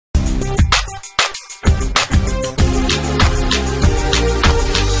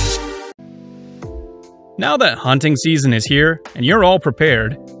Now that hunting season is here and you're all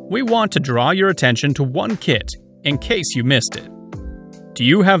prepared, we want to draw your attention to one kit in case you missed it. Do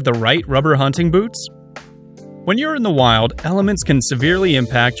you have the right rubber hunting boots? When you're in the wild, elements can severely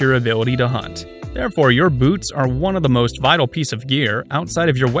impact your ability to hunt. Therefore, your boots are one of the most vital pieces of gear outside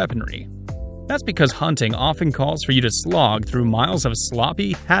of your weaponry. That's because hunting often calls for you to slog through miles of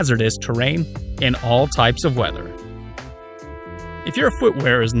sloppy, hazardous terrain in all types of weather. If your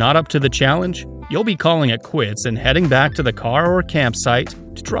footwear is not up to the challenge, you'll be calling it quits and heading back to the car or campsite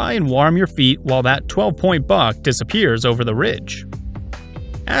to try and warm your feet while that 12-point buck disappears over the ridge.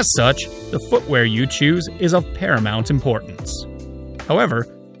 As such, the footwear you choose is of paramount importance. However,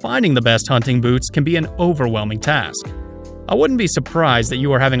 finding the best hunting boots can be an overwhelming task. I wouldn't be surprised that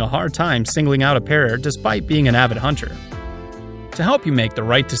you are having a hard time singling out a pair despite being an avid hunter. To help you make the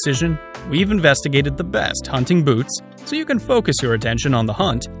right decision, we've investigated the best hunting boots so you can focus your attention on the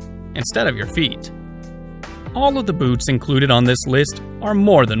hunt instead of your feet. All of the boots included on this list are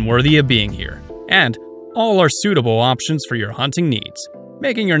more than worthy of being here, and all are suitable options for your hunting needs,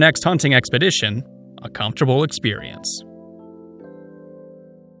 making your next hunting expedition a comfortable experience.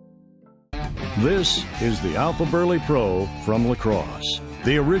 This is the Alphaburly Pro from LaCrosse,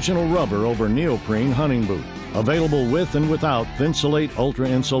 the original rubber over neoprene hunting boot, available with and without Thinsulate Ultra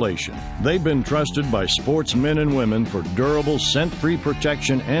insulation. They've been trusted by sportsmen and women for durable, scent-free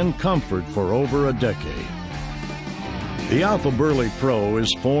protection and comfort for over a decade. The Alphaburly Pro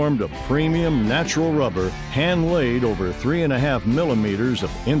is formed of premium natural rubber, hand-laid over 3.5 millimeters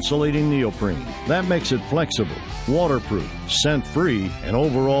of insulating neoprene. That makes it flexible, waterproof, scent-free, and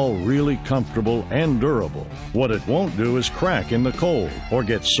overall really comfortable and durable. What it won't do is crack in the cold or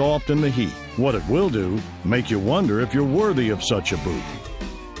get soft in the heat. What it will do, make you wonder if you're worthy of such a boot.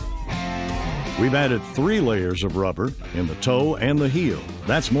 We've added 3 layers of rubber in the toe and the heel.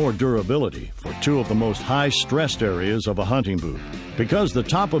 That's more durability for 2 of the most high-stressed areas of a hunting boot. Because the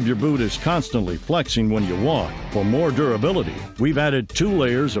top of your boot is constantly flexing when you walk, for more durability, we've added 2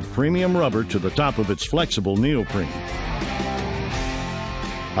 layers of premium rubber to the top of its flexible neoprene.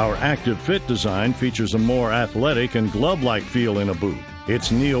 Our Active Fit design features a more athletic and glove-like feel in a boot.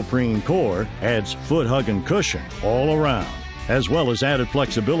 Its neoprene core adds foot-hugging cushion all around, as well as added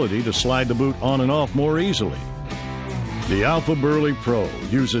flexibility to slide the boot on and off more easily. The Alphaburly Pro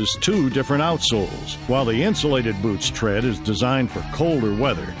uses 2 different outsoles, while the insulated boot's tread is designed for colder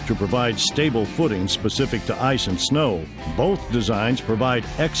weather to provide stable footing specific to ice and snow. Both designs provide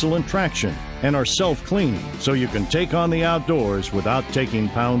excellent traction and are self-cleaning, so you can take on the outdoors without taking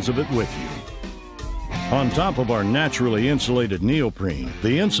pounds of it with you. On top of our naturally insulated neoprene,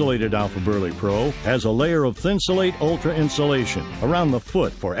 the insulated Alphaburly Pro has a layer of Thinsulate Ultra insulation around the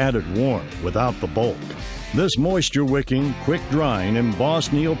foot for added warmth without the bulk. This moisture-wicking, quick-drying,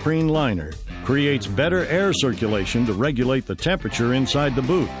 embossed neoprene liner creates better air circulation to regulate the temperature inside the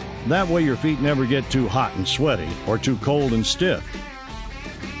boot. That way your feet never get too hot and sweaty or too cold and stiff.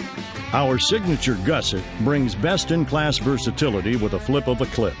 Our signature gusset brings best-in-class versatility with a flip of a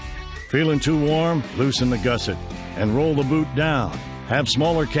clip. Feeling too warm? Loosen the gusset and roll the boot down. Have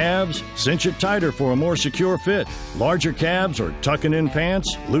smaller calves? Cinch it tighter for a more secure fit. Larger calves or tucking in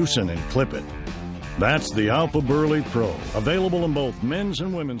pants? Loosen and clip it. That's the Alphaburly Pro, available in both men's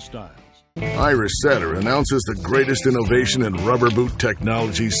and women's styles. Irish Setter announces the greatest innovation in rubber boot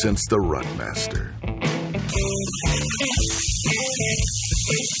technology since the Rutmaster.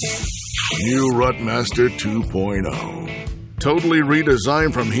 New Rutmaster 2.0. Totally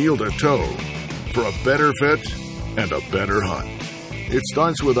redesigned from heel to toe for a better fit and a better hunt. It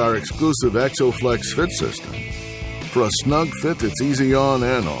starts with our exclusive ExoFlex fit system for a snug fit that's easy on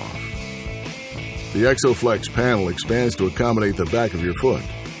and off. The ExoFlex panel expands to accommodate the back of your foot,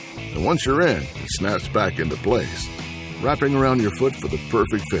 and once you're in, it snaps back into place, wrapping around your foot for the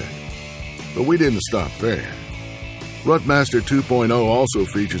perfect fit. But we didn't stop there. Rutmaster 2.0 also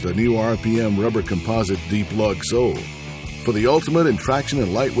features a new RPM rubber composite deep lug sole for the ultimate in traction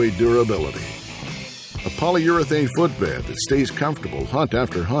and lightweight durability. A polyurethane footbed that stays comfortable hunt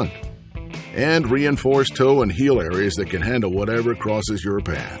after hunt. And reinforced toe and heel areas that can handle whatever crosses your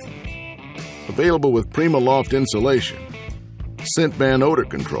path. Available with Prima Loft insulation, scent band odor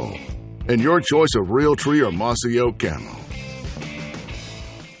control, and your choice of real tree or mossy oak camo.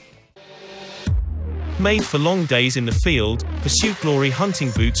 Made for long days in the field, Pursuit Glory hunting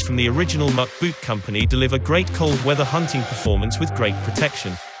boots from the original Muck Boot Company deliver great cold weather hunting performance with great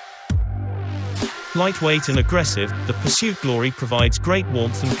protection. Lightweight and aggressive, the Pursuit Glory provides great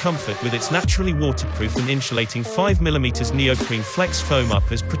warmth and comfort with its naturally waterproof and insulating 5mm neoprene flex foam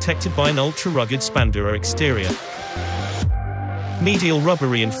uppers protected by an ultra-rugged Spandura exterior. Medial rubber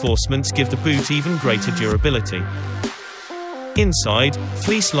reinforcements give the boot even greater durability. Inside,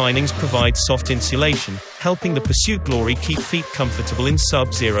 fleece linings provide soft insulation, helping the Pursuit Glory keep feet comfortable in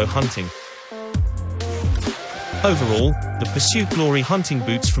sub-zero hunting. Overall, the Pursuit Glory hunting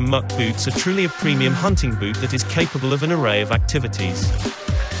boots from Muck Boots are truly a premium hunting boot that is capable of an array of activities.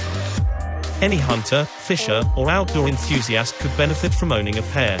 Any hunter, fisher, or outdoor enthusiast could benefit from owning a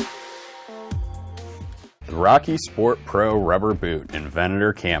pair. The Rocky Sport Pro rubber boot in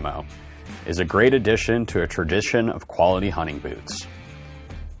Venator camo is a great addition to a tradition of quality hunting boots.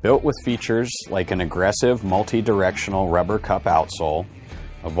 Built with features like an aggressive multi-directional rubber cup outsole,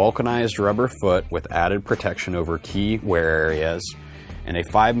 a vulcanized rubber foot with added protection over key wear areas, and a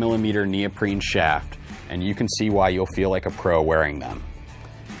 5mm neoprene shaft, and you can see why you'll feel like a pro wearing them.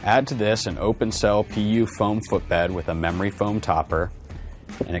 Add to this an open cell PU foam footbed with a memory foam topper,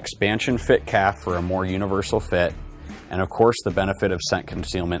 an expansion fit calf for a more universal fit, and of course the benefit of scent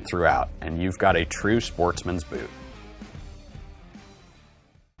concealment throughout, and you've got a true sportsman's boot.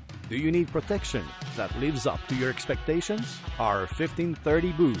 Do you need protection that lives up to your expectations? Our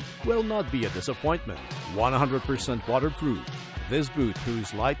 1530 boot will not be a disappointment. 100% waterproof. This boot,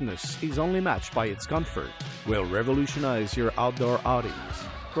 whose lightness is only matched by its comfort, will revolutionize your outdoor outings,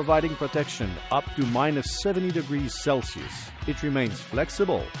 providing protection up to -70 degrees Celsius. It remains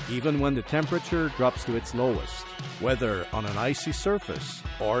flexible even when the temperature drops to its lowest, whether on an icy surface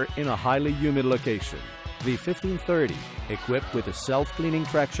or in a highly humid location. The 1530, equipped with a self-cleaning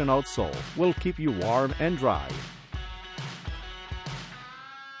traction outsole, will keep you warm and dry.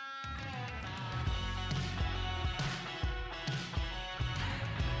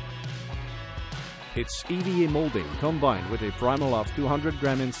 Its EVA molding combined with a Primaloft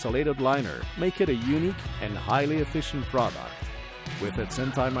 200-gram insulated liner make it a unique and highly efficient product. With its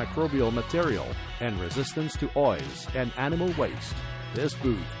antimicrobial material and resistance to oils and animal waste, this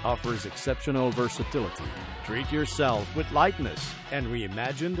boot offers exceptional versatility. Treat yourself with lightness and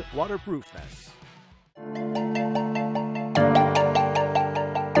reimagined waterproofness.